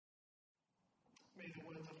May the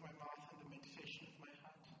words of my mouth and the meditation of my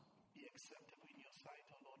heart be acceptable in your sight,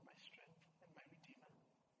 O Lord, my strength and my Redeemer.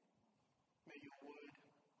 May your word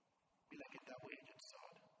be like a double-edged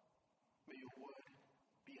sword. May your word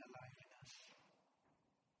be alive in us.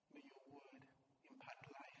 May your word impart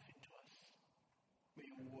life into us. May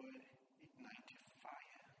your word ignite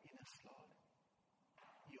fire in us, Lord.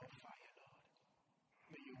 Your fire, Lord.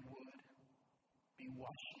 May your word be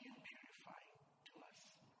washing and purifying to us.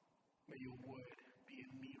 May your word be a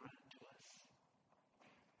mirror to us.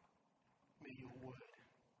 May your word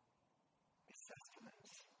be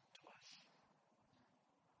sustenance to us.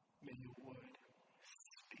 May your word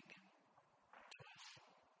speak to us.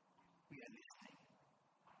 We are listening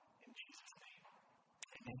in Jesus' name.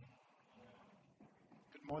 Amen.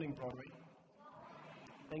 Good morning, Broadway.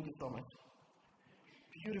 Thank you so much.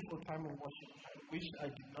 Beautiful time of worship. I wish I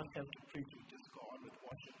did not have to preach and just go on with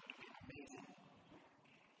worship. It would be amazing.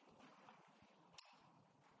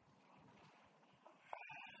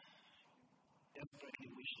 Desperately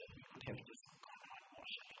wish that we could have just gone on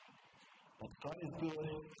worshiping. But God is good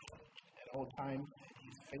at all times, and He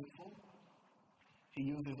is faithful. He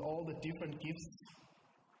uses all the different gifts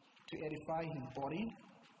to edify His body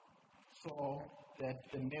so that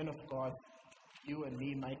the men of God, you and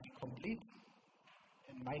me, might be complete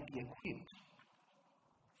and might be equipped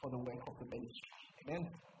for the work of the ministry. Amen.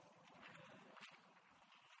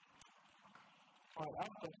 All right,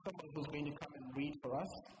 I've got someone who's going to come and read for us.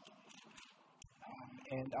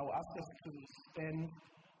 And I'll ask us to stand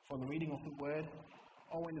for the reading of the word.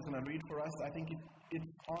 Owen is going to read for us. I think it's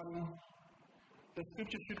on, the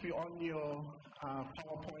scripture should be on your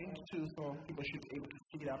PowerPoint too, so people should be able to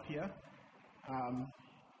see it up here.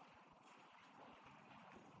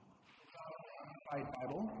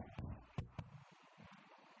 Bible.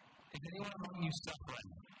 Is anyone among you suffering?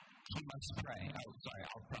 He must pray. Oh, sorry,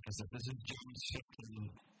 I'll preface it. This is James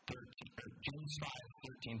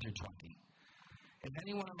 5:13 through 20. Is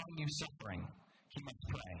anyone among you suffering? He must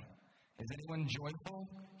pray. Is anyone joyful?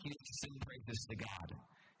 He needs to sing praises to God.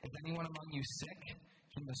 Is anyone among you sick?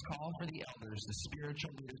 He must call for the elders, the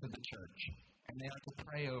spiritual leaders of the church, and they are to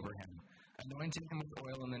pray over him, anointing him with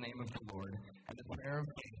oil in the name of the Lord, and the prayer of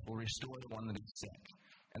faith will restore the one that is sick.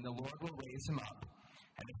 And the Lord will raise him up,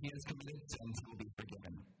 and if he has committed sins, he will be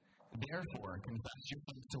forgiven. Therefore, confess your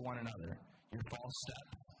sins to one another, your false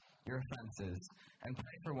steps, your offenses, and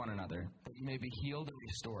pray for one another, that you may be healed and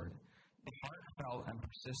restored. The heartfelt and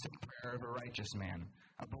persistent prayer of a righteous man,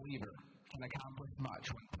 a believer, can accomplish much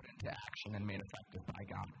when put into action and made effective by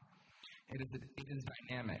God. It is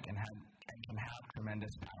dynamic and can have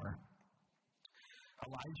tremendous power.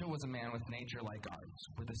 Elijah was a man with nature like ours,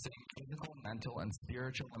 with the same physical, mental, and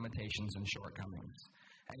spiritual limitations and shortcomings.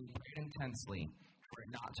 And he prayed intensely for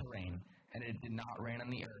it not to rain, and it did not rain on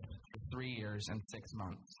the earth for 3 years and 6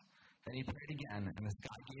 months. Then he prayed again, and the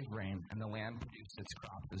sky gave rain, and the land produced its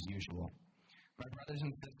crops as usual. My brothers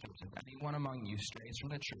and sisters, if anyone among you strays from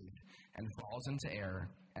the truth and falls into error,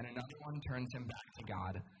 and another one turns him back to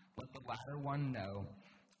God, let the latter one know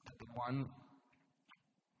that the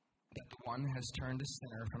one has turned a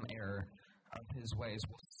sinner from error of his ways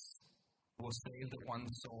will save the one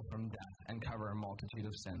soul from death and cover a multitude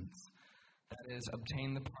of sins. That is,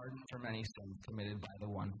 obtain the pardon for many sins committed by the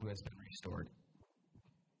one who has been restored.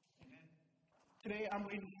 Today I'm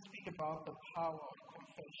going to speak about the power of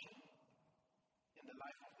confession in the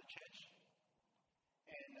life of the church.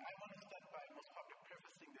 And I want to start by most probably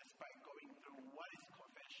prefacing this by going through what is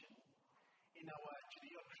confession. In our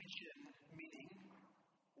Judeo-Christian meaning,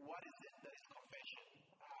 what is it that is confession?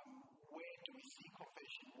 Where do we see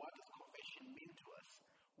confession? What does confession mean to us?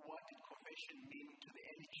 What did confession mean to the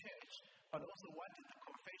early church? But also, what did the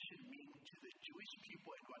confession mean to the Jewish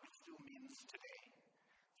people and what it still means today?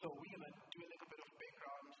 So we're going to do a little bit of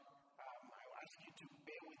background. I'll ask you to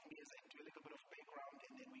bear with me as I do a little bit of background,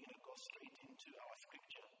 and then we're going to go straight into our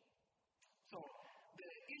scripture. So the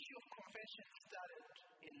issue of confession started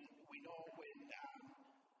we know when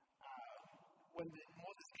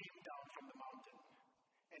Moses came down from the mountain,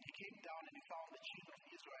 and he came down and he found the children of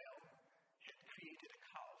Israel had created a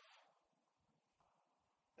calf.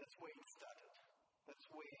 That's where it started. That's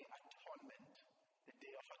where atonement, the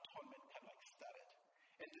Day of Atonement, kind of started.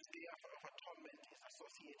 And this Day of Atonement is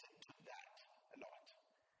associated to that a lot.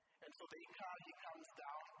 And so he comes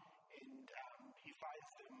down and he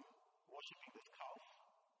finds them worshiping this calf.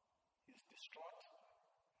 He's distraught.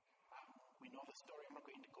 We know the story, I'm not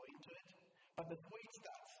going to go into it. But that's where it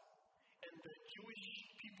starts. And the Jewish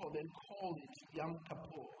people then called it Yom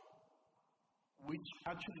Kippur, which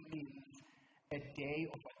actually means a day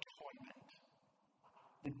of atonement.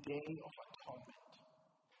 The Day of Atonement.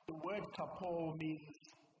 The word kapo means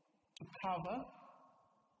to cover.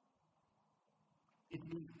 It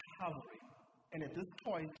means covering. And at this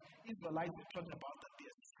point, Israelites were talking about that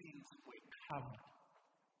their sins were covered.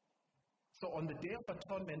 So on the Day of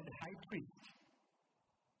Atonement, the high priest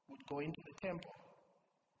would go into the temple.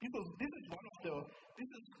 This is one of the,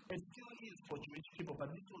 it still is for Jewish people, but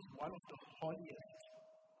this was one of the holiest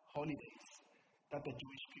holidays that the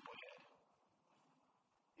Jewish people had.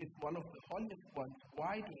 It's one of the holiest ones.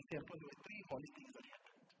 Why do we say? Because there were three holy things that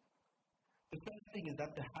happened. The first thing is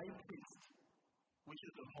that the high priest, which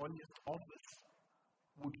is the holiest office,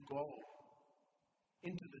 would go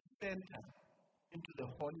into the center, into the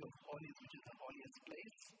Holy of Holies, which is the holiest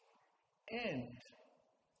place, and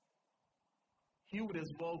he would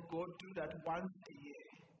as well go do that once a year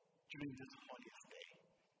during this holiest day.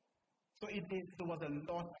 So there was a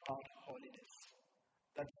lot about holiness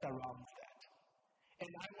that surrounds that.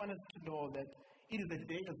 And I want us to know that it is a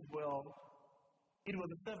day as well. It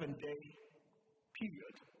was a 7-day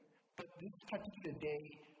period, but this particular day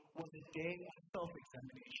was a day of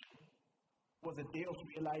self-examination, was a day of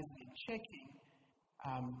realizing and checking.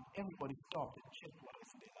 Everybody stopped and checked what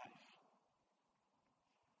was in their life.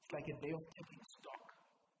 It's like a day of taking stock.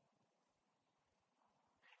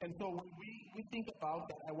 And so when we think about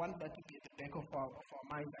that, I want that to be at the back of our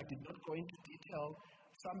minds. I did not go into detail.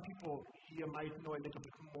 Some people here might know a little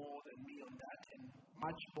bit more than me on that, and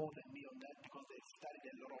much more than me on that, because they've studied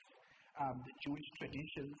a lot of the Jewish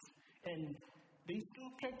traditions. And they still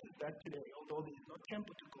practice that today, although there is no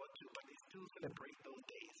temple to go to, but they still celebrate those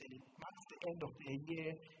days. And it marks the end of their year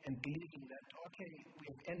and believing that, okay, we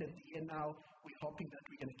have ended the year now, we're hoping that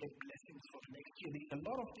we're going to get blessings for the next year. There's a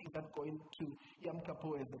lot of things that go into Yom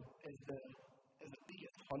Kippur as the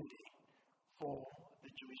biggest holiday for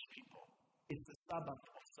the Jewish people. It's the Sabbath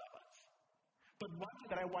of Sabbaths. But one thing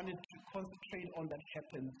that I wanted to concentrate on that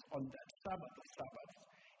happens on that Sabbath of Sabbaths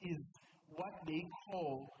is what they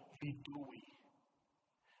call vidui.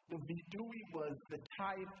 The vidui was the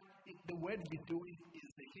type, the word vidui is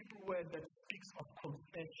the Hebrew word that speaks of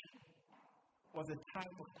confession, was a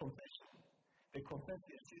type of confession. They confessed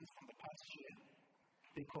their sins from the past year.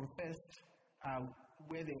 They confessed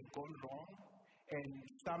where they've gone wrong. And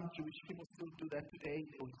some Jewish people still do that today.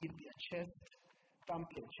 They will hit their chest, thump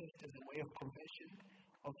their chest as a way of confession,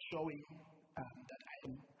 of showing that I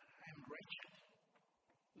am wretched.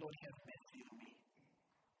 Lord, have mercy on me.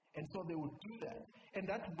 And so they would do that. And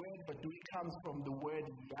that word vidui comes from the word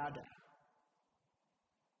yada.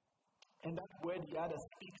 And that word yada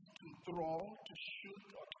speaks to throw, to shoot,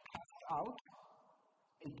 or to cast out.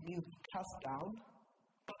 It means to cast down,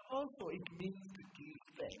 but also it means to give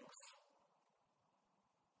thanks.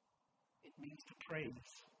 It means to praise,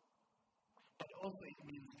 but also it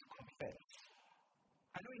means to confess.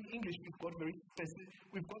 I know in English we've got very specific,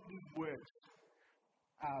 we've got these words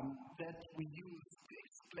that we use to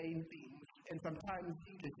explain things, and sometimes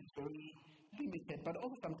English is very limited, but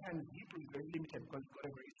also sometimes Hebrew is very limited because it's got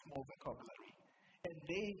a very small vocabulary. And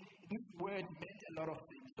this word meant a lot of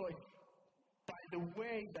things. So by the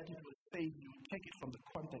way that it was said, you take it from the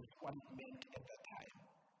context what it meant at that time.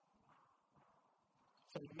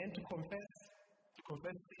 So it meant to confess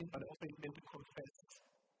sin, but also it meant to confess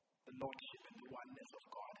the Lordship and the oneness of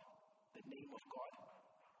God, the name of God,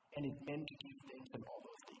 and it meant to give thanks and all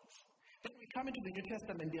those things. Then we come into the New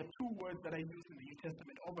Testament, there are two words that I use in the New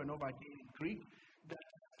Testament over and over again in Greek that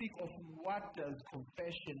speak of what does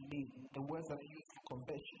confession mean, the words that I use for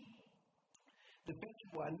confession. The first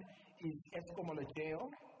one is eskomologeo,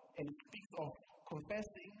 and it speaks of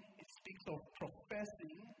confessing, it speaks of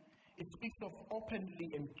professing, it speaks of openly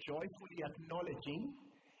and joyfully acknowledging,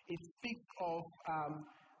 it speaks of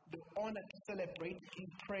the honor to celebrate, give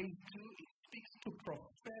praise to, it speaks to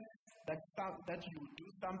profess that you do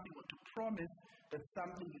something, or to promise that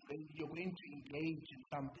something you're going to engage in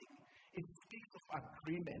something. It speaks of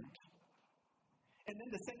agreement. And then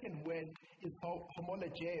the second word is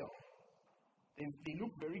homologeo. They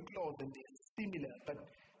look very close and they're similar, but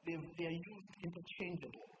they are used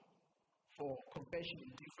interchangeable for confession in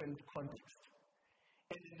different contexts.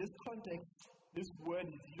 And in this context, this word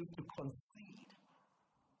is used to concede.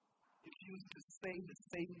 It's used to say the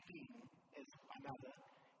same thing as another.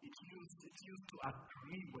 It's used to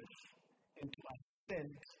agree with and to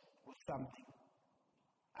assent with something.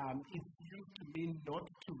 It's used to mean not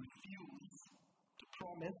to refuse, to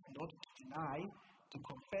promise, not to deny, to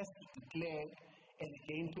confess, to declare, and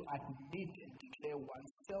again to admit and declare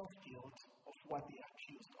one's self-guilt of what they are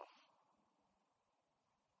accused of.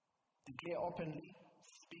 Declare openly,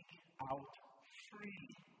 speak out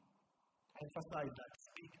freely. Emphasize that,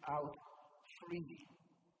 speak out freely.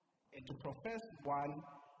 And to profess one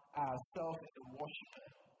ourselves as a worshiper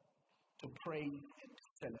to praise and to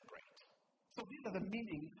celebrate. So these are the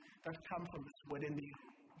meanings that come from this word, and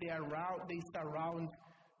they surround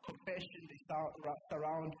confession, they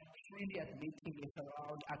surround freely admitting, they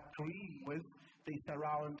surround agreeing with, they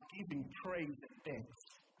surround giving praise and thanks.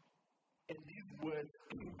 And these words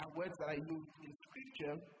are words that are used in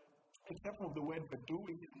Scripture, except for the word the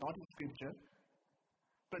doing is not in Scripture,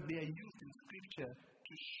 but they are used in Scripture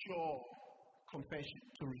to show confession,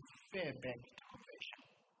 to refer back to confession.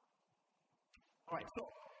 All right, so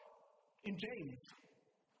in James,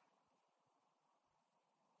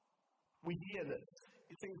 we hear this.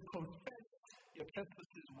 It says, confess your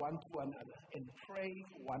trespasses one to another and pray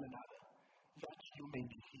for one another that you may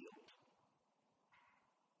be healed.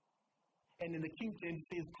 And in the King James, it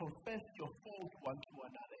says, confess your faults one to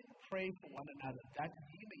another and pray for one another that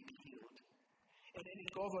ye may be healed. And then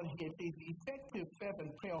it goes on here, it says, the effective,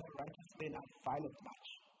 fervent prayer of a righteous man availeth much.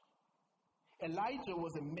 Elijah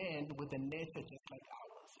was a man with a nature just like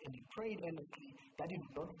ours, and he prayed earnestly that it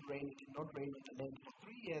did not rain on the land for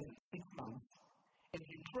 3 years and 6 months. And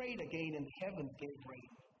he prayed again, and the heavens gave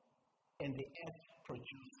rain, and the earth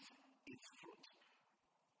produced its fruit.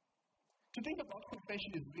 To think about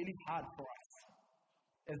confession is really hard for us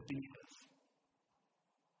as believers.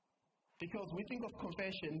 Because we think of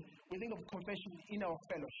confession in our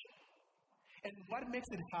fellowship. And what makes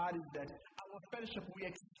it hard is that our fellowship, we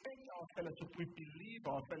expect our fellowship, we believe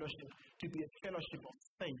our fellowship to be a fellowship of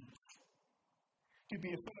saints, to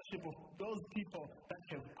be a fellowship of those people that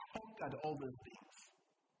have conquered all those things.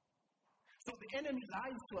 So the enemy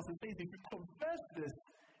lies to us and says, if you confess this,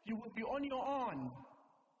 you will be on your own,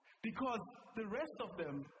 because the rest of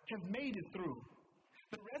them have made it through.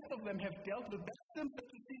 The rest of them have dealt with that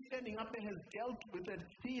sympathy standing up there has dealt with it.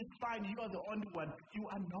 He is fine, you are the only one. You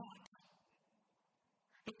are not.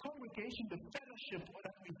 The congregation, the fellowship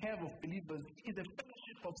that we have of believers is a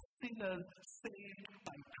fellowship of sinners saved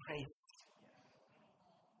by grace.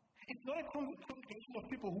 It's not a congregation of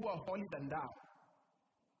people who are holier than thou.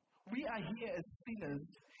 We are here as sinners,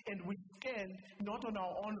 and we stand not on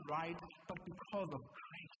our own right, but because of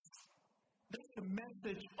grace. That's the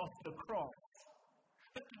message of the cross.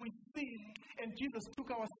 That we sinned, and Jesus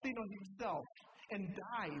took our sin on himself and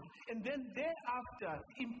died, and then thereafter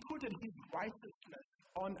imputed his righteousness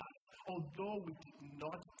on us, although we did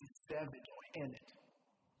not deserve it or earn it.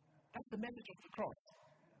 That's the message of the cross.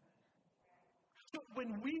 So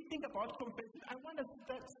when we think about confession, I want us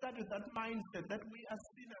to start with that mindset that we are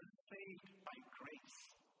sinners saved by grace.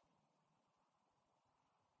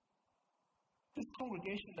 This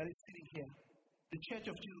congregation that is sitting here, the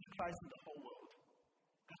Church of Jesus Christ in the whole world,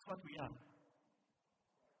 that's what we are.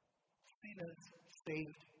 Sinners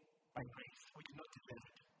saved by grace. We did not deserve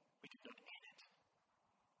it. We did not earn it.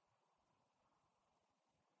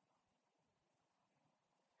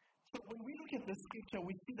 So when we look at the scripture,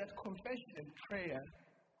 we see that confession and prayer,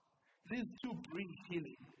 these two bring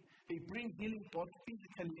healing. They bring healing both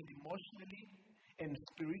physically and emotionally and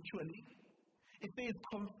spiritually. It says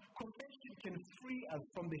confession can free us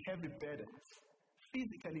from the heavy burdens,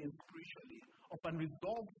 physically and spiritually, of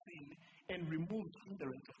unresolved sin and remove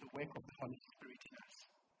hindrance of the work of the Holy Spirit in us.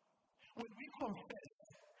 When we confess,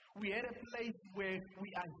 we are at a place where we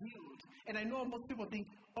are healed. And I know most people think,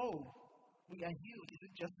 oh, we are healed.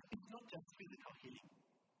 It's not just physical healing.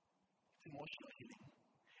 It's emotional healing.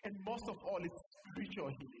 And most of all, it's spiritual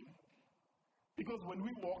healing. Because when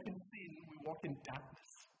we walk in sin, we walk in darkness.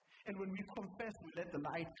 And when we confess, we let the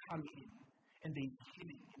light come in. And there is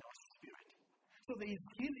healing in our spirit. So there is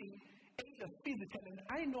healing in the physical. And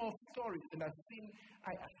I know of stories, and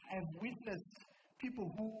I have witnessed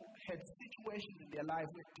people who had situations in their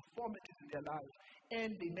lives, with deformities in their lives,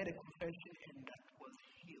 and they made a confession, and that was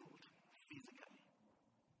healed physically.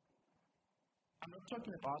 I'm not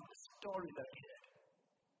talking about the story that I heard.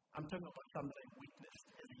 I'm talking about something I witnessed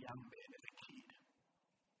as a young man, as a kid.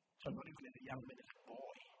 So not even as a young man, as a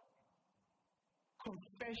boy.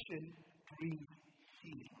 Confession brings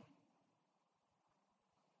healing.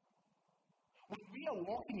 When we are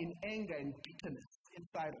walking in anger and bitterness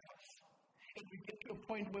inside of us, and we get to a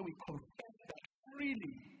point where we confess that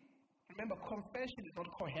freely, remember, confession is not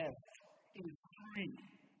coerced, it is free.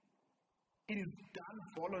 It is done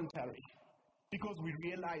voluntarily because we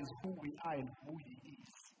realize who we are and who He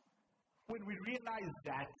is. When we realize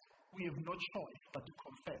that, we have no choice but to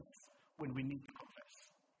confess when we need to confess.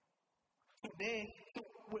 So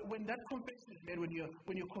when that confession is made, when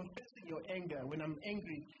you're confessing your anger, when I'm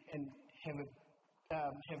angry and have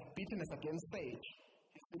bitterness against Sage,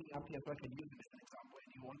 he's sitting up here so I can use him as an example and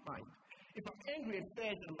you won't mind. If I'm angry at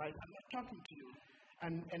Sage, I'm like, I'm not talking to you,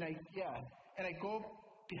 and I go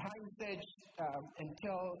behind Sage and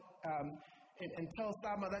tell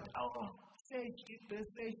Sama that, oh, Sage did this,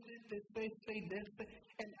 Sage did this, Sage did this.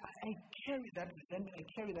 And I carry that resentment, I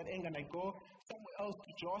carry that anger, and I go somewhere else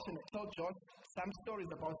to Josh, and I tell Josh some stories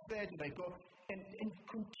about Sage, and I go, and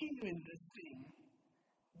continue in this thing.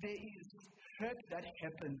 There is hurt that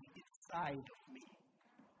happens inside of me.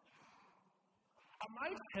 I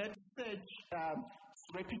might hurt Sage's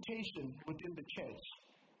reputation within the church,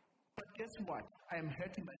 but guess what? I am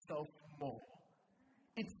hurting myself more.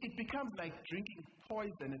 It becomes like drinking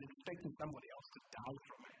poison and expecting somebody else to die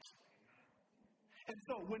from it. And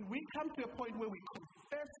so when we come to a point where we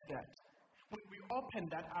confess that, when we open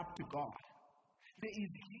that up to God, there is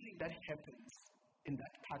healing that happens in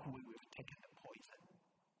that part where we've taken the poison.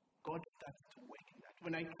 God starts to work in that.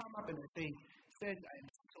 When I come up and I say, Sage, I'm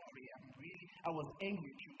sorry, I was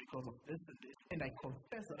angry at you because of this and this, and I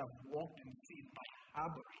confess that I've walked in sin by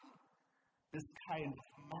harboring this kind of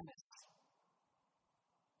malice.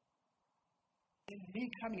 And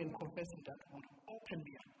me coming and confessing that would open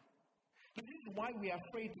me up. The reason why we are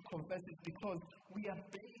afraid to confess is because we are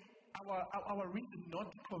our reason not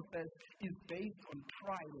to confess is based on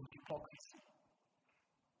pride and hypocrisy.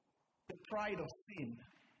 The pride of sin.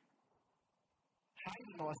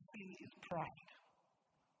 Hiding our sin is pride.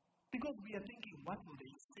 Because we are thinking, what will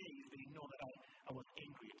they say if they know that I was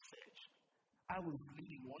angry at Sage? I was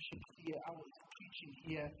leading worship here, I was preaching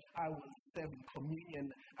here, I was serving communion,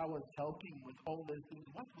 I was helping with all those things.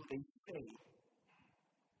 What will they say?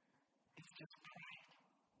 It's just pride.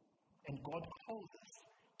 And God calls us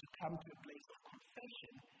to come to a place of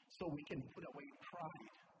confession so we can put away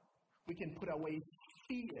pride. We can put away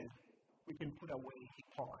fear. We can put away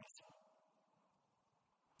hypocrisy.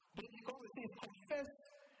 But because it says, confess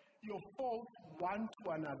your faults one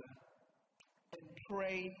to another and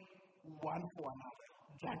pray one for another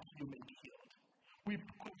that you may be healed. We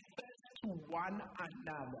confess to one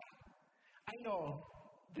another. I know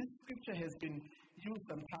this scripture has been used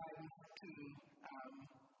sometimes to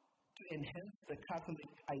enhance the Catholic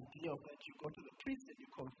idea of that you go to the priest and you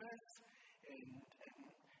confess and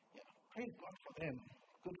praise God for them.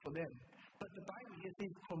 Good for them. But the Bible here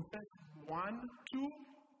says confess one to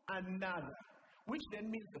another, which then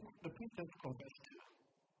means the priest has to confess to.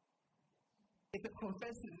 It's a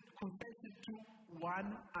confession to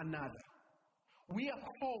one another. We are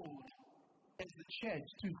called as the church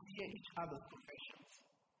to hear each other's confessions.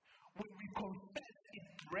 When we confess, it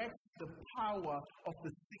breaks the power of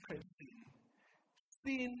the secret sin.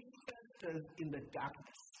 Sin festers in the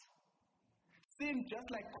darkness. Sin, just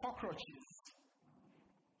like cockroaches,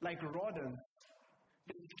 like rodents,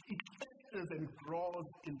 it festers and grows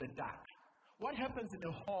in the dark. What happens in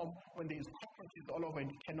a home when there is cockroaches all over and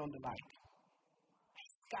you turn on the light?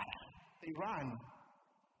 They run.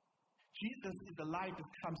 Jesus is the light that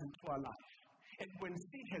comes into our life. And when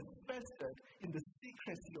sin has festered in the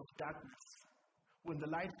secrecy of darkness, when the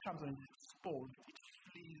light comes and is exposed, it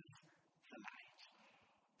flees the light.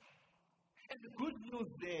 And the good news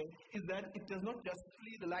there is that it does not just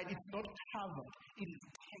flee the light, it's not covered, it is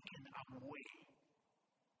taken away.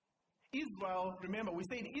 Israel, remember, we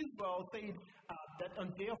said Israel said that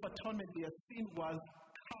on Day of Atonement their sin was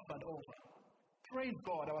covered over. Praise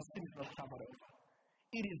God, our sin is not covered over.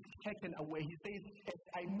 It is taken away. He says,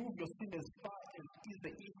 I move your sin as far as is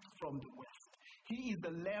the east from the west. He is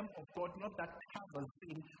the Lamb of God, not that covers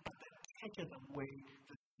sin, but that takes away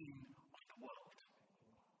the sin of the world.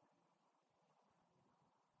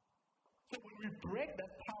 So when we break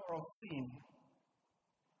that power of sin,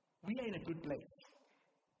 we are in a good place.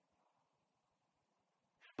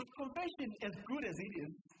 But confession, as good as it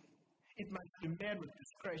is, it must be made with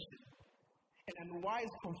discretion. An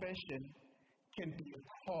unwise confession can be a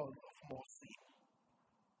cause of more sin.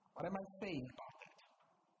 What am I saying about that?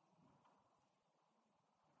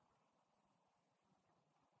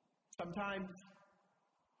 Sometimes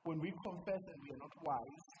when we confess and we are not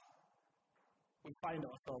wise, we find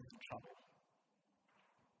ourselves in trouble.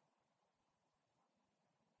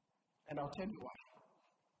 And I'll tell you why.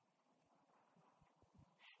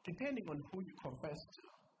 Depending on who you confess to,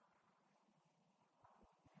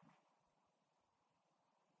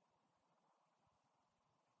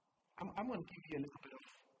 I'm going to give you a little bit of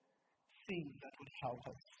things that would help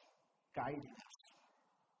us, guide us,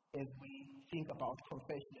 as we think about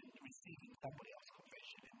confession and receiving somebody else's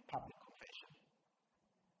confession and public confession.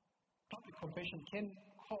 Public confession can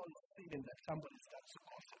cause sin that somebody starts to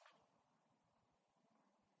gossip.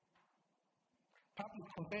 Public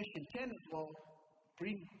confession can as well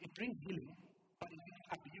bring healing, but if it's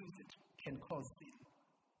abused, it can cause sin.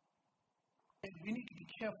 And we need to be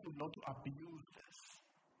careful not to abuse this.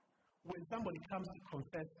 when somebody comes to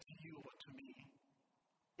confess to you or to me,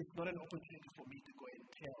 it's not an opportunity for me to go and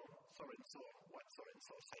tell so-and-so what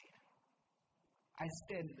so-and-so said. I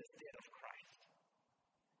stand in the stead of Christ.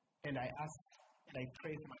 And I ask and I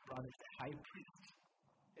pray for my brother as a high priest.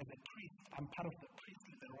 As a priest, I'm part of the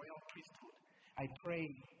priesthood, the royal priesthood. I pray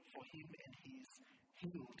for him and he is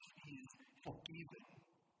healed, he is forgiven.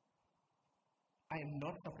 I am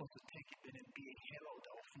not supposed to take it and be a herald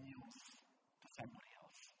of news to somebody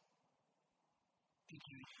else. Did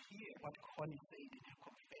you hear what Connie said in her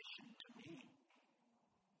confession to me?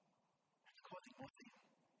 It's causing more sin.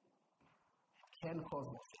 It can cause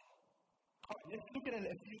more sin. Let's look at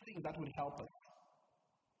a few things that would help us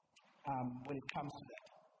when it comes to that.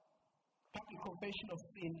 Public confession of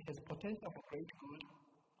sin has potential for great good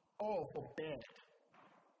or for bad.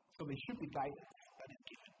 So there should be guidance that is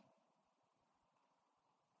given.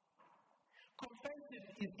 Confession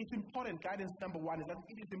is important. Guidance number one is that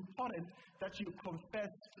it is important that you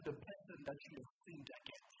confess to the person that you have sinned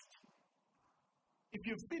against. If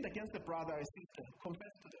you've sinned against a brother or a sister,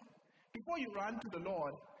 confess to them. Before you run to the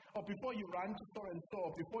Lord, or before you run to so-and-so,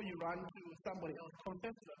 or before you run to somebody else,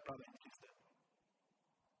 confess to that brother and sister.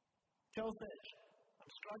 Tell Serge,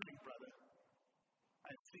 I'm struggling, brother.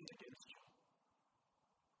 I've sinned against you.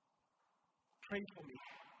 Pray for me.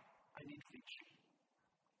 I need victory.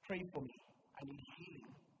 Pray for me. I need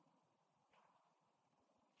healing.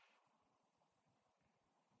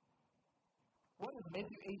 What does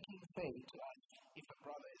Matthew 18 say to us if a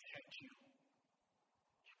brother has hurt you?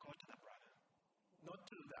 You go to the brother, not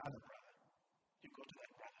to the other brother. You go to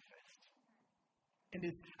that brother first. And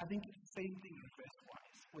I think it's the same thing in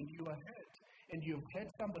verse-wise. When you are hurt and you have hurt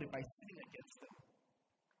somebody by sinning against them,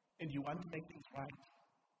 and you want to make things right,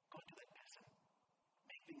 go to that person.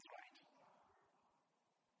 Make things right.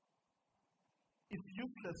 It's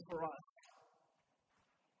useless for us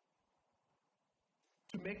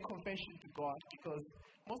to make confession to God, because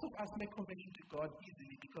most of us make confession to God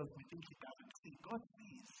easily because we think He doesn't see. God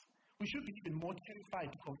sees. We should be even more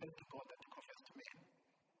terrified to confess to God than to confess to man.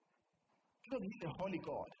 Because He's a holy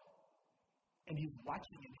God. And He's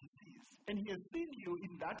watching and He sees. And He has seen you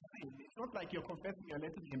in that sin. It's not like you're confessing, you're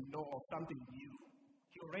letting Him know of something new.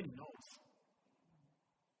 He already knows.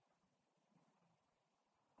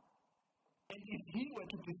 And if He were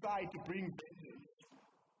to decide to bring vengeance,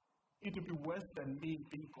 it would be worse than me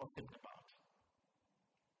being gossiped about.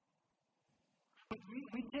 But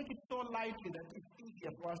we take it so lightly that it's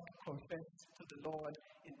easier for us to confess to the Lord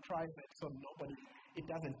in private, so it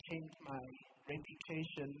doesn't change my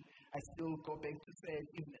reputation. I still go back to say,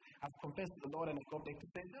 I've confessed to the Lord and I go back to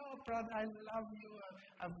say, no, brother, I love you.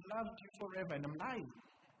 I've loved you forever. And I'm lying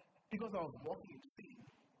because I was walking in sin.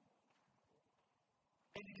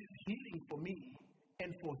 And it is healing for me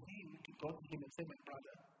and for him to go to him and say, my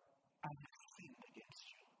brother, I have sinned against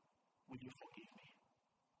you. Will you forgive me?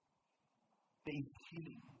 There is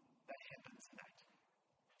healing that happens tonight.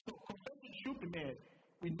 So confession should be made.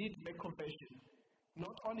 We need to make confession,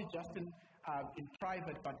 not only just in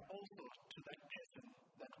private, but also to that person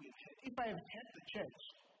that we've had. If I have had the church,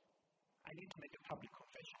 I need to make a public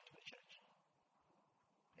confession to the church.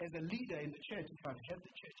 As a leader in the church, if I've had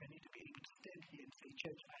the church, I need to be able to stand here and say,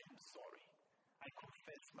 church, I am sorry. I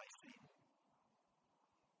confess my sin.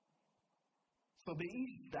 So there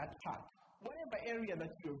is that part. Whatever area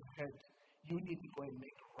that you have had, you need to go and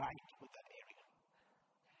make right with that area.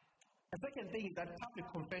 The second thing is that public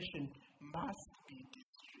confession must be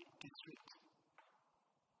discreet.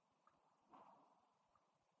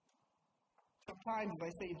 Sometimes I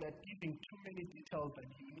say that giving too many details than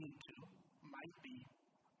you need to might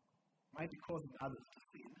be causing others to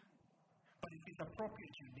sin. But if it's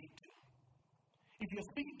appropriate, you need to. If you're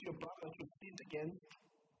speaking to your brother that you've sinned against,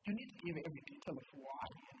 you need to give every detail of why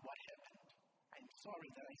and what happened. I'm sorry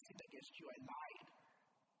that I sinned against you. I lied.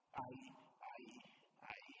 I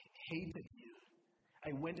hated you.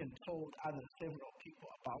 I went and told several people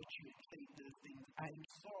about you and said these things. I'm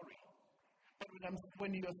sorry. But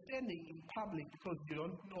when you're standing in public, because you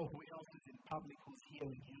don't know who else is in public who's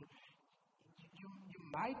hearing you, you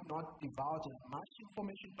might not divulge as much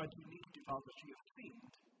information, but you need to divulge that you have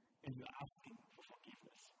sinned and you're asking for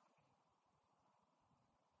forgiveness.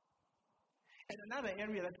 And another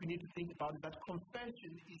area that we need to think about is that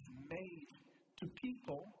confession is made to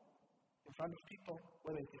people, in front of people,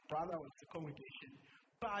 whether it's a brother or it's a congregation,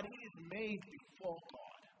 but it is made before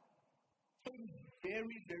God. So it's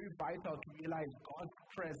very, very vital to realize God's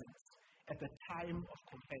presence at the time of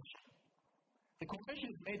confession. The confession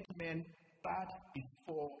is made to men, but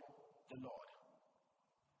before the Lord.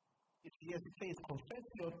 It says, confess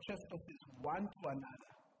your trespasses one to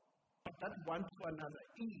another, but that one to another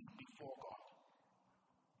is before God.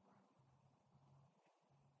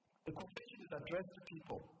 The confession is addressed to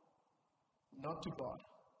people, not to God.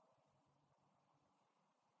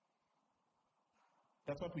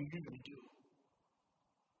 That's what we usually do.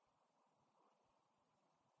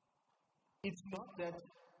 It's not that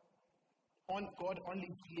God only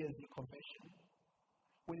hears your confession.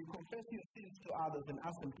 When you confess your sins to others and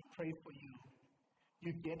ask them to pray for you,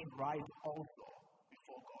 you get right also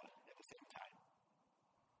before God at the same time.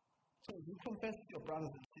 So if you confess to your brothers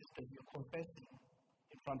and sisters, you're confessing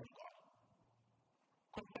in front of God.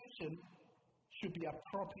 Confession should be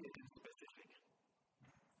appropriate and specific.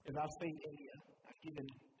 As I was saying earlier, I've given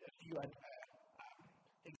a few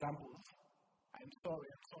examples. I'm sorry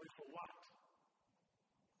for what?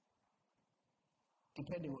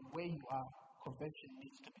 Depending on where you are, confession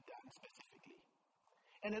needs to be done specifically.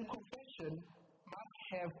 And then confession must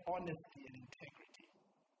have honesty and integrity.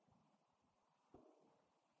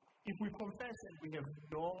 If we confess and we have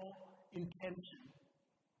no intention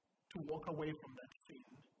to walk away from that sin,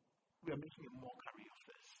 we are making a mockery of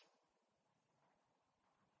this.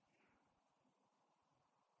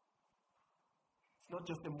 It's not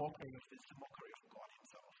just a mockery of this, it's a mockery of God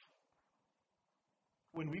Himself.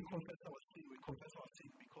 When we confess our sin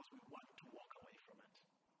because we want to walk away from it.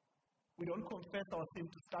 We don't confess our sin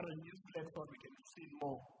to start a new step so we can sin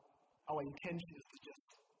more. Our intention is to just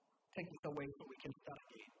take this away so we can start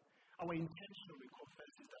again. Our intention when we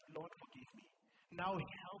confess is that, Lord, forgive me. Now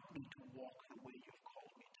help me to walk the way you've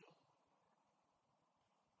called me to.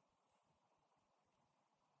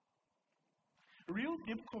 Real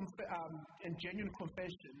deep and genuine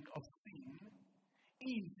confession of sin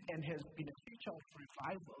is and has been a feature of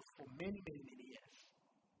revivals for many, many, many years.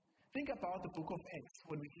 Think about the book of Acts,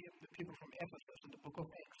 when we hear the people from Ephesus in the book of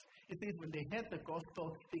Acts. It says when they heard the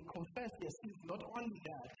gospel, they confessed their sins. Not only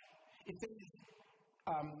that, it says,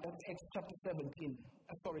 that's Acts chapter 19,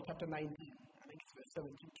 I think it's verse 17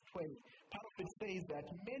 to 20. Part of it says that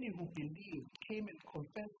many who believed came and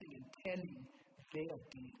confessing and telling their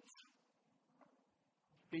deeds.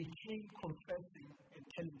 They came confessing and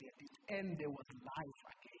telling their deeds, and there was life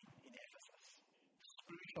again in Ephesus.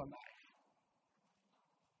 Spiritual life.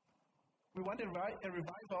 We want a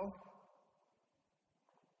revival.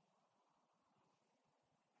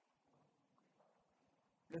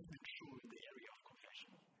 Let's be true in the area of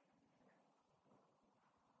confession.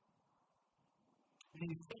 The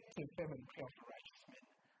effective fervent prayer of the righteous man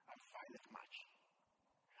availeth much.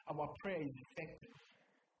 Our prayer is effective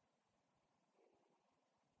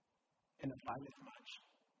and availeth much,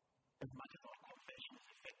 as much as our confession is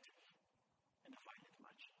effective and availeth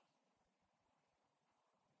much.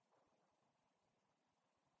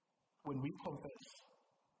 When we confess,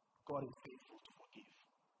 God is faithful to forgive.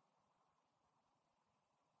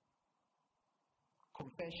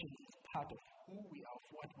 Confession is part of who we are, of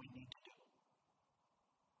what we need to do.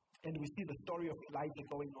 And we see the story of Elijah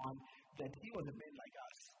going on, that he was a man like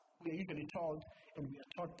us. We are usually told, and we are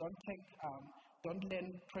taught, don't learn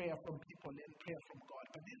prayer from people, learn prayer from God.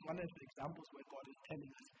 But this is one of the examples where God is telling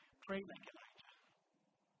us, pray like Elijah.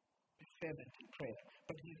 Be fervent in prayer.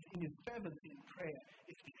 But in his fervency in prayer,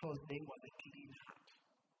 it's because there was a clean heart.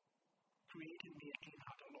 Create in me a clean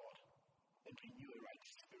heart, O Lord, and renew a right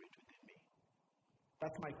spirit within me.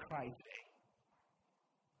 That's my cry today.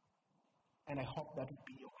 And I hope that will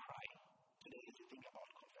be your cry today as you think about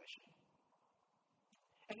confession.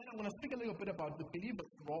 And then I want to speak a little bit about the believer's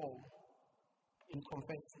role in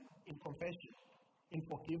confession, in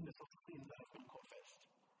forgiveness of sins that have been confessed.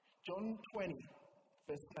 John 20,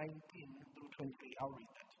 verse 19 through 23. I'll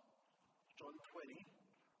read that. John 20,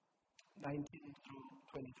 19 through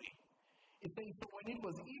 23. It says, so when it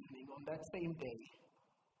was evening on that same day,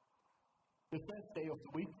 the first day of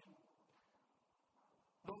the week,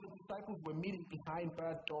 though the disciples were meeting behind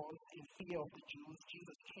barred doors in fear of the Jews,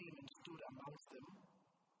 Jesus came and stood amongst them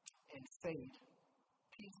and said,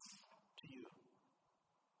 peace to you.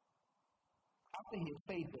 After he had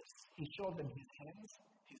said this, he showed them his hands,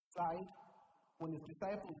 his side. When his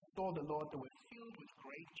disciples saw the Lord, they were filled with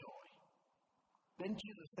great joy. Then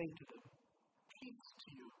Jesus said to them, peace to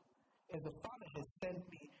you. As the Father has sent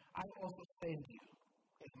me, I also send you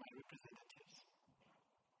as my representatives.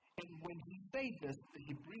 And when he said this,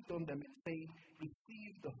 he breathed on them and said,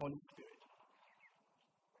 receive the Holy Spirit.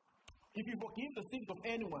 If you forgive the sins of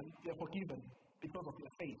anyone, they are forgiven because of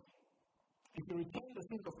their faith. If you retain the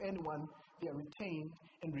sins of anyone, they are retained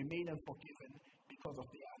and remain unforgiven because of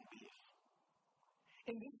their unbelief.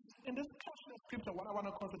 In this portion of scripture, what I want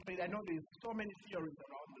to concentrate, I know there's so many theories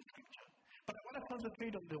around the scripture, but I want to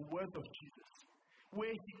concentrate on the words of Jesus,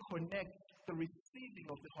 where he connects the receiving receiving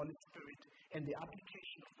of the Holy Spirit and the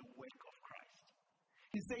application of the work of Christ.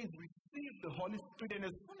 He says, receive the Holy Spirit, and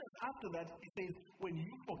as soon as after that, he says, when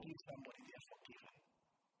you forgive somebody, they are forgiven.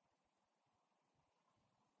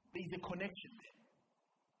 There is a connection there.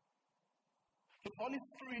 The Holy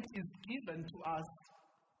Spirit is given to us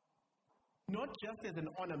not just as an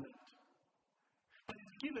ornament, but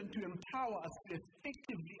it's given to empower us to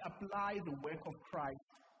effectively apply the work of Christ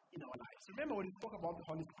in our lives. Remember when we spoke about the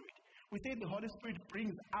Holy Spirit, we said the Holy Spirit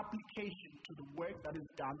brings application to the work that is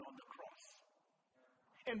done on the cross.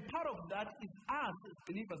 And part of that is us as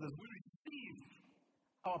believers, as we receive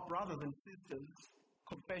our brothers and sisters'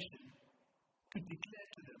 confession, to declare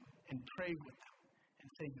to them and pray with them and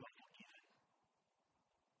say, you are forgiven.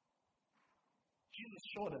 Jesus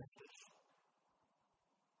showed us this.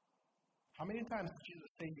 How many times did Jesus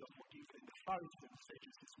say you are forgiven? And the Pharisees said,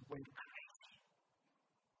 Jesus went crazy.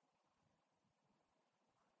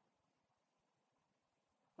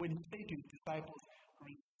 When he said to his disciples,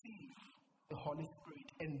 receive the Holy Spirit,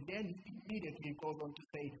 and then immediately he goes on to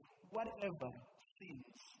say, whatever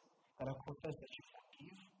sins that I confess that you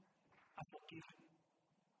forgive, are forgiven.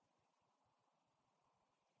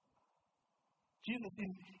 Jesus,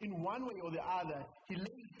 in one way or the other, he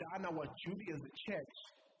lays down our duty as a church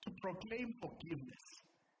to proclaim forgiveness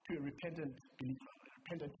to a repentant believer, a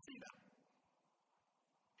repentant sinner.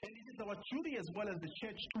 And it is our duty as well as the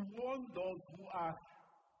church to warn those who are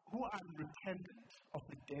repentant of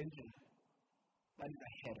the danger that is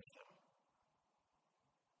ahead of them.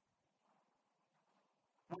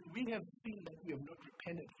 When we have seen that we have not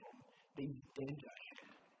repented from, there is danger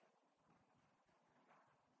ahead.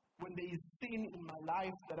 When there is sin in my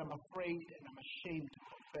life that I'm afraid and I'm ashamed to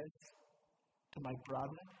confess to my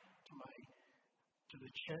brother, to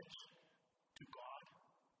the church, to God,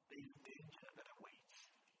 there is danger that awaits.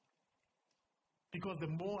 Because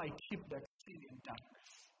the more I keep that sin in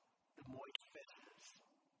darkness, the more it festers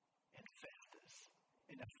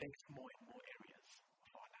and affects more and more areas of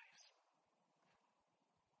our lives.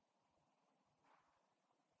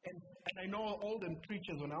 And I know olden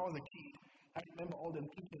preachers, when I was a kid, I remember olden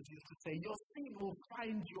preachers used to say, your sin will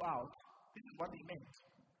find you out. This is what they meant.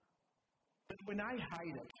 But when I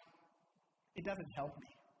hide it, it doesn't help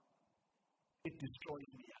me. It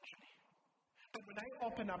destroys me, actually. But when I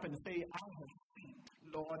open up and say, I have sinned,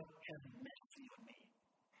 Lord, have mercy on me.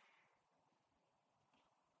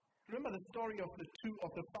 Remember the story of the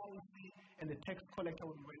Pharisee and the tax collector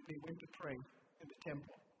when they went to pray in the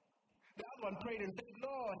temple. The other one prayed and said,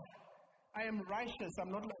 Lord, I am righteous,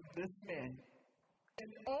 I'm not like this man. And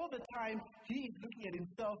all the time, he is looking at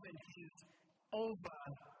himself and he's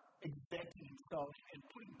over-exerting himself and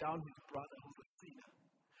putting down his brother who's a sinner.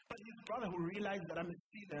 But his brother, who realized that I'm a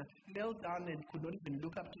sinner, knelt down and could not even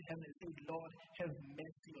look up to heaven and said, Lord, have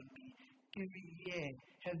mercy on me. Give me ear.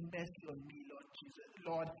 Have mercy on me, Lord Jesus.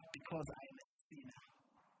 Lord, because I am a sinner.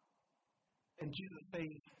 And Jesus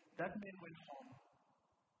says, that man went home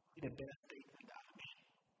in a better state than that man.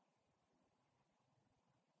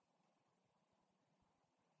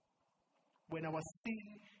 When our sin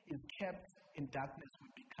is kept in darkness, we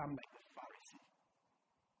become like the Pharisee.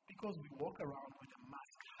 Because we walk around with a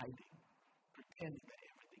mask hiding, pretending that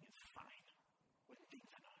everything is fine when things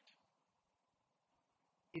are not.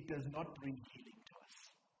 It does not bring healing to us.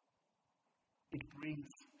 It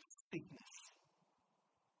brings sickness.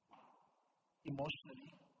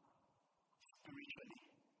 Emotionally, spiritually,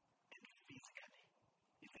 and physically,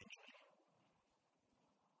 eventually.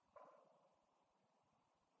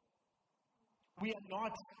 We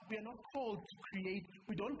are not called to create,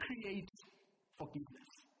 we don't create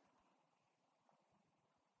forgiveness.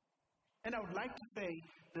 And I would like to say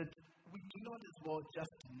that we do not as well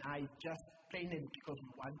just deny, just plainly because we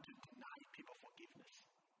want to deny people forgiveness.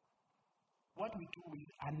 What we do is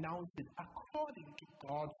announce it according to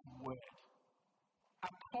God's word.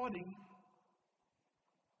 According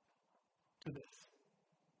to this.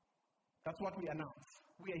 That's what we announce.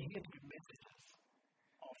 We are here to be messengers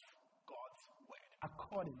of God's word,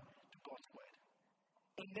 according to God's word.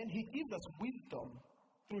 And then he gives us wisdom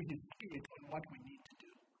through his Spirit on what we need to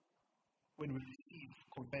do when we receive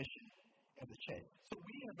confession as a church. So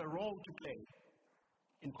we have a role to play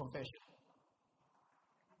in confession.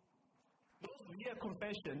 Those who hear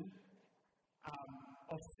confession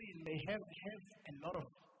of sin may have a lot of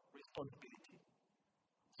responsibility.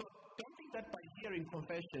 So don't think that by hearing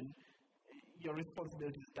confession, your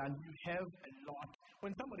responsibility is done. You have a lot.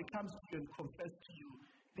 When somebody comes to you and confesses to you,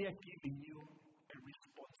 they are giving you a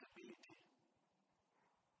responsibility.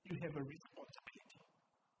 You have a responsibility.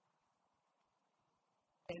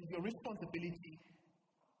 And your responsibility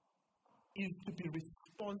is to be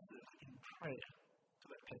responsive in prayer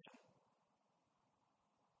person.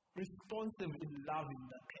 Responsive in loving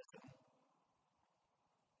that person.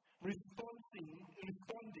 Responding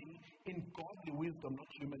in godly wisdom, not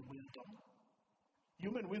human wisdom.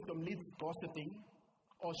 Human wisdom leads gossiping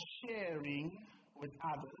or sharing with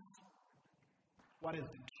others what has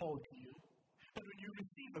been told to you. But when you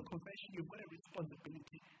receive a confession, you've got a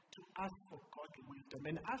responsibility to ask for godly wisdom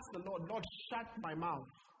and ask the Lord, Lord, shut my mouth.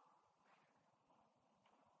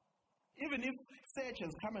 Even if Sage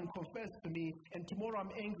has come and confessed to me and tomorrow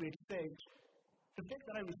I'm angry at Sage, the fact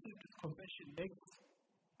that I received this confession makes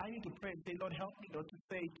I need to pray and say, Lord, help me not to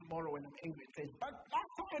say tomorrow when I'm angry at Sage, but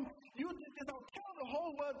last time you did this, I'll tell the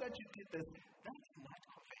whole world that you did this. That's not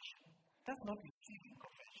confession. That's not receiving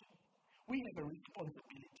confession. We have a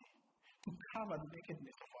responsibility to cover the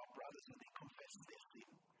nakedness of our brothers when they confess their sin.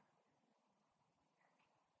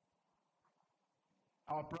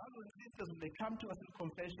 Our brothers and sisters, when they come to us in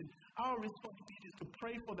confession, our responsibility is to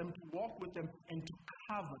pray for them, to walk with them, and to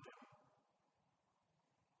cover them.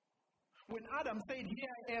 When Adam said, here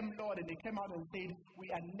I am, Lord, and they came out and said, we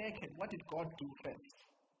are naked, what did God do first?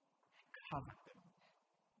 Cover them.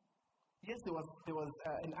 Yes, there was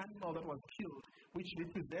an animal that was killed, which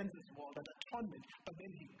represents as well that atonement, but then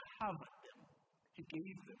he covered them. He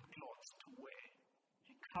gave them clothes to wear.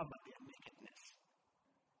 He covered their nakedness.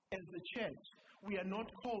 As the church, we are not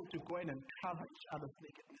called to go in and cover each other's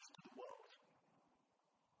nakedness to the world,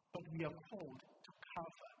 but we are called to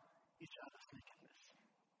cover each other's nakedness.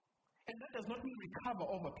 And that does not mean we cover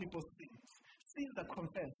over people's sins. Sins are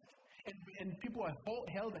confessed, and people are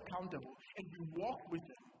held accountable, and we walk with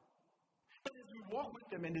them. But as we walk with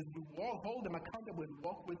them, and as we hold them accountable and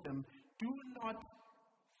walk with them, do not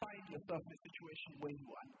find yourself in a situation where you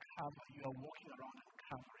uncover. You are walking around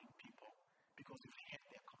uncovering people because you've had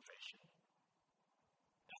their confession.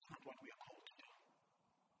 That's not what we are called to do.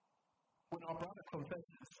 When our brother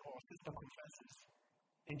confesses or our sister confesses,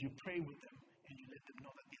 and you pray with them, and you let them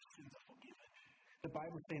know that their sins are forgiven, the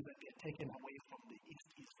Bible says that they're taken away from the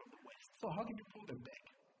east, from the west. So how can you pull them back?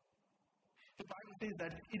 The Bible says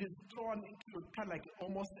that it is thrown into kind of like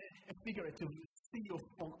almost a figurative sea of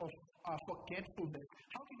forgetfulness.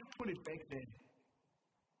 How can you pull it back then?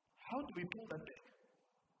 How do we pull that back?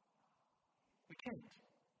 We can't.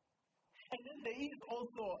 And then there is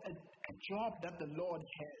also a job that the Lord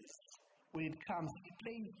has when it comes.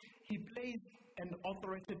 He plays an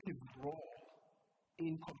authoritative role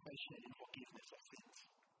in confession and forgiveness of sins.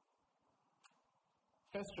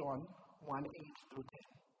 1 John 1:8 through 10.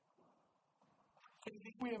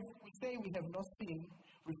 If we say we have not sinned,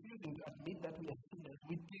 refusing to admit that we are sinners,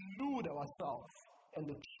 we delude ourselves, and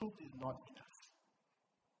the truth is not in us.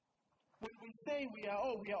 When we say we are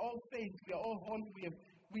all saints, we are all holy,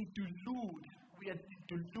 we delude, we are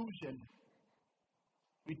delusion.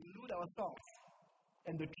 We delude ourselves,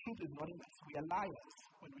 and the truth is not in us. We are liars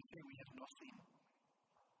when we say we have not sinned.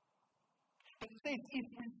 But it says, if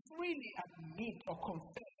we freely admit or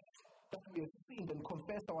confess that we have sinned and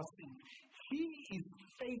confess our sin, He is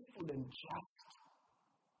faithful and just,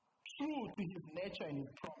 true to His nature and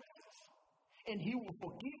His promises. And He will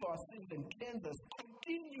forgive our sins and cleanse us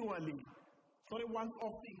continually, not a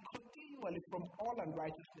once-off thing, continually from all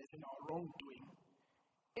unrighteousness and our wrongdoing.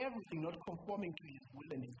 Everything not conforming to His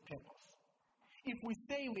will and His purpose. If we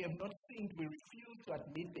say we have not sinned, we refuse to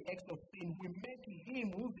admit the acts of sin, we make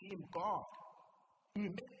Him, who's Him, God. We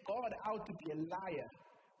make God out to be a liar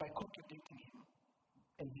by contradicting Him,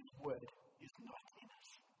 and His word is not in us.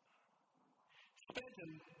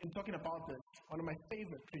 Spurgeon, in talking about this, one of my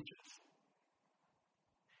favorite preachers,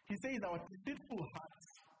 he says our deceitful hearts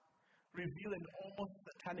reveal an almost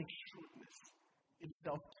satanic shrewdness in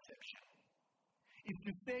self-deception. If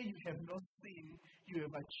you say you have not sinned, you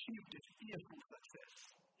have achieved a fearful success.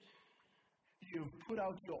 You have put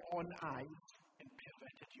out your own eyes and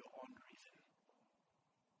perverted your own reason.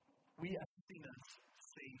 We are sinners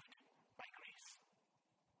saved by grace.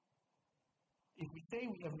 If we say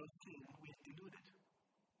we have not sinned, we are deluded.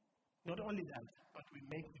 Not only that, but we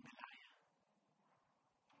make Him a liar.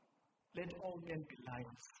 Let all men be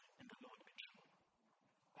liars, and the Lord be true.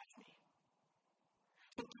 That's me.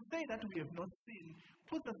 So to say that we have not sinned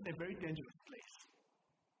puts us in a very dangerous place.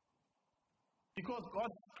 Because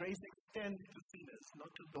God's grace extends to sinners, not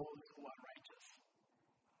to those who are righteous.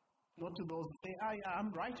 Not to those who say, I'm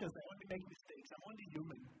righteous, I only make mistakes, I'm only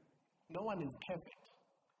human. No one is perfect.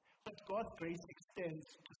 But God's grace extends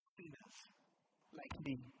to sinners like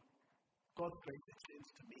me. God's grace extends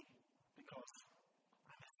to me because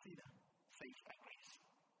I'm a sinner saved by grace.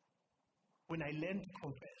 When I learn to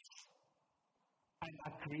confess, I'm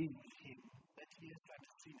agreeing with Him that yes, I'm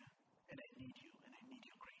a sinner and I need you and I need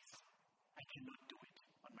your grace. I cannot do it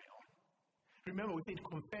on Remember, we said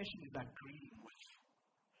confession is agreeing with.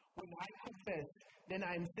 When I confess, then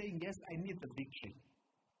I'm saying, yes, I need the victory.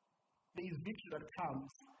 There is victory that comes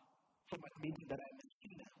from admitting that I'm a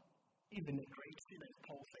sinner, even a great sinner, as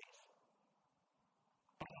Paul says.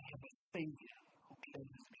 But I have a Savior who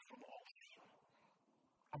cleanses me from all sin.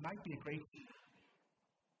 I might be a great sinner,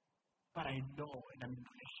 but I know and I'm in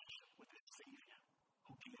relationship with a Savior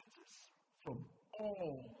who cleanses from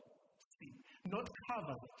all sin. Not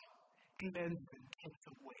covers it, cleanses and takes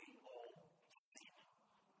away all sin.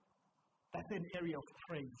 That's an area of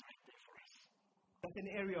praise right there for us. That's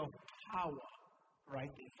an area of power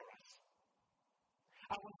right there for us.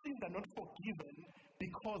 Our sins are not forgiven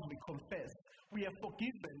because we confess. We are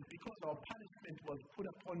forgiven because our punishment was put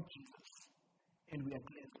upon Jesus and we are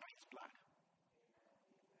cleansed by his blood.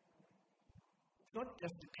 It's not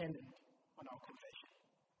just dependent on our confession.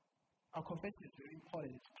 Our confession is very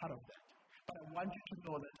important, it's part of that. But I want you to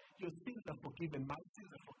know that your sins are forgiven, my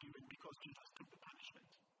sins are forgiven because Jesus took the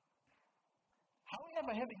punishment.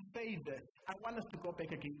 However, having said that, I want us to go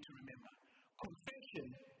back again to remember,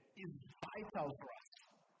 confession is vital for us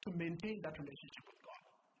to maintain that relationship with God.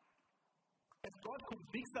 As God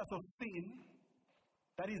convicts us of sin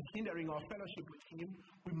that is hindering our fellowship with him,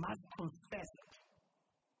 we must confess it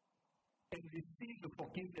and receive the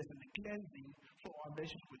forgiveness and the cleansing for our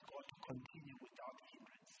relationship with God to continue without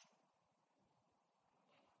hindrance.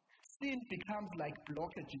 Sin becomes like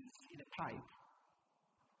blockages in a pipe.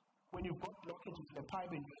 When you've got blockages in a pipe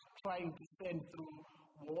and you're trying to send through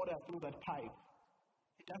water through that pipe,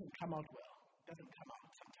 it doesn't come out well. It doesn't come out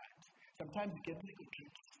sometimes. Sometimes you get little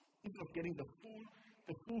drips. Instead of getting the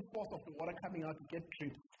full force of the water coming out, you get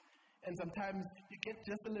drips. And sometimes you get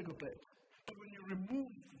just a little bit. But when you remove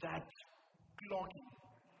that blocking,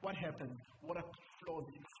 what happens? Water flows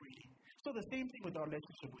in freely. So the same thing with our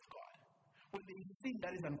relationship with God. When there is sin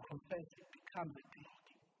that is unconfessed, it becomes a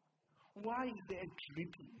blocking. Why is there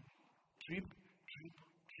dripping? Drip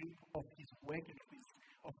of his work and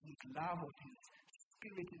of his love, of his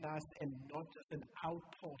spirit in us, and not just an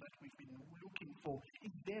outpour that we've been looking for.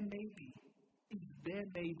 Is there maybe a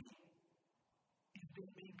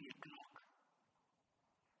clock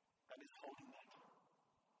that is holding that?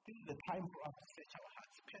 This is the time for us to search our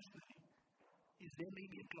hearts personally. Is there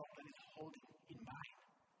maybe a clock that is holding in mine?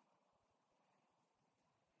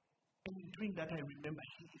 And in doing that, I remember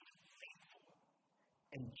he is faithful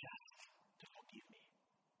and just to forgive me.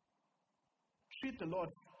 Treat the Lord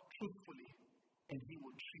truthfully, and he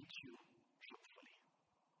will treat you truthfully.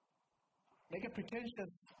 Make a pretentious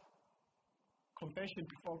confession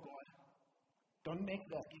before God. Don't make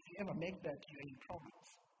that. If you ever make that, you're in problems.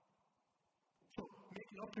 So make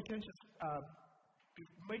no pretensions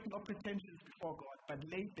before God, but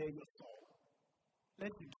lay bare your soul. Let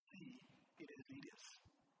him see it as it is.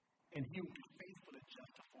 And he will be faithful and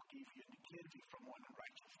just to forgive you and cleanse you from all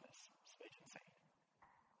unrighteousness. Spurgeon said.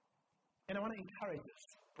 And I want to encourage us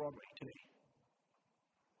broadly today.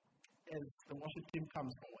 As the worship team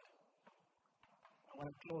comes forward, I want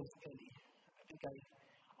to close early. I think I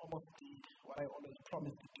almost did what I always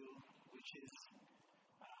promised to do, which is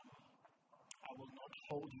I will not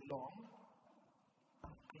hold you long.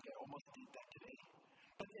 I think I almost did that today.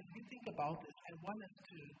 But as we think about this, I want us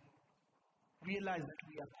to realize that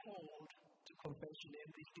we are called to confession,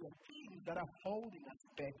 and if there are things that are holding us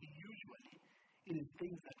back, usually it is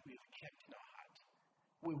things that we have kept in our heart,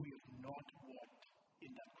 where we have not walked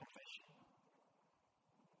in that confession.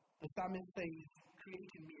 The psalmist says,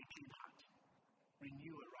 create in me a clean heart,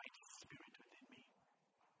 renew a righteous spirit within me.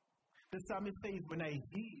 The psalmist says, when I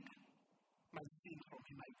hid my sin from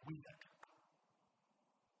him, I withered.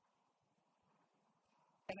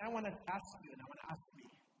 And I want to ask you, and I want to ask me,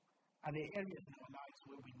 are there areas in our lives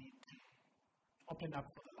where we need to open up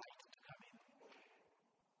for the light to come in?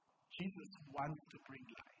 Jesus wants to bring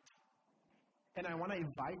light. And I want to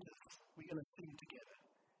invite us. We're going to sing together.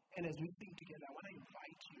 And as we sing together, I want to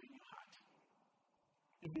invite you in your heart.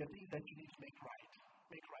 If there are things that you need to make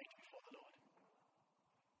right before the Lord.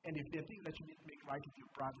 And if there are things that you need to make right with your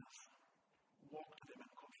brothers, walk to them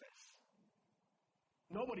and confess.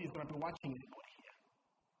 Nobody is going to be watching anybody here.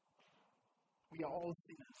 We are all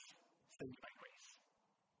sinners, saved by grace.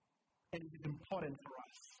 And it is important for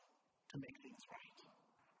us to make things right.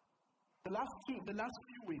 The last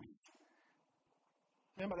few weeks,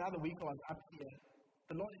 remember the other week I was up here,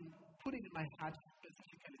 the Lord put it in my heart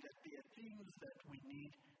specifically that there are things that we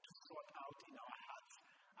need to sort out in our hearts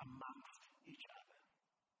amongst each other.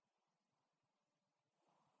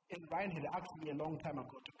 And Ryan had asked me a long time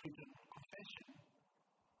ago to preach on confession.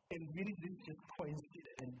 And really this just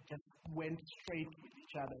coincided and just went straight with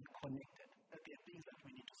each other and connected. That there are things that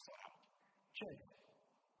we need to sort out. Church,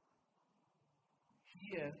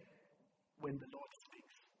 hear when the Lord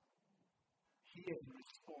speaks. Hear and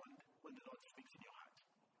respond when the Lord speaks in your heart.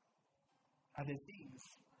 Are there things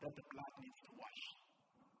that the blood needs to wash?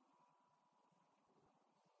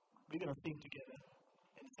 We're going to think together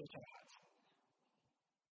and search our hearts.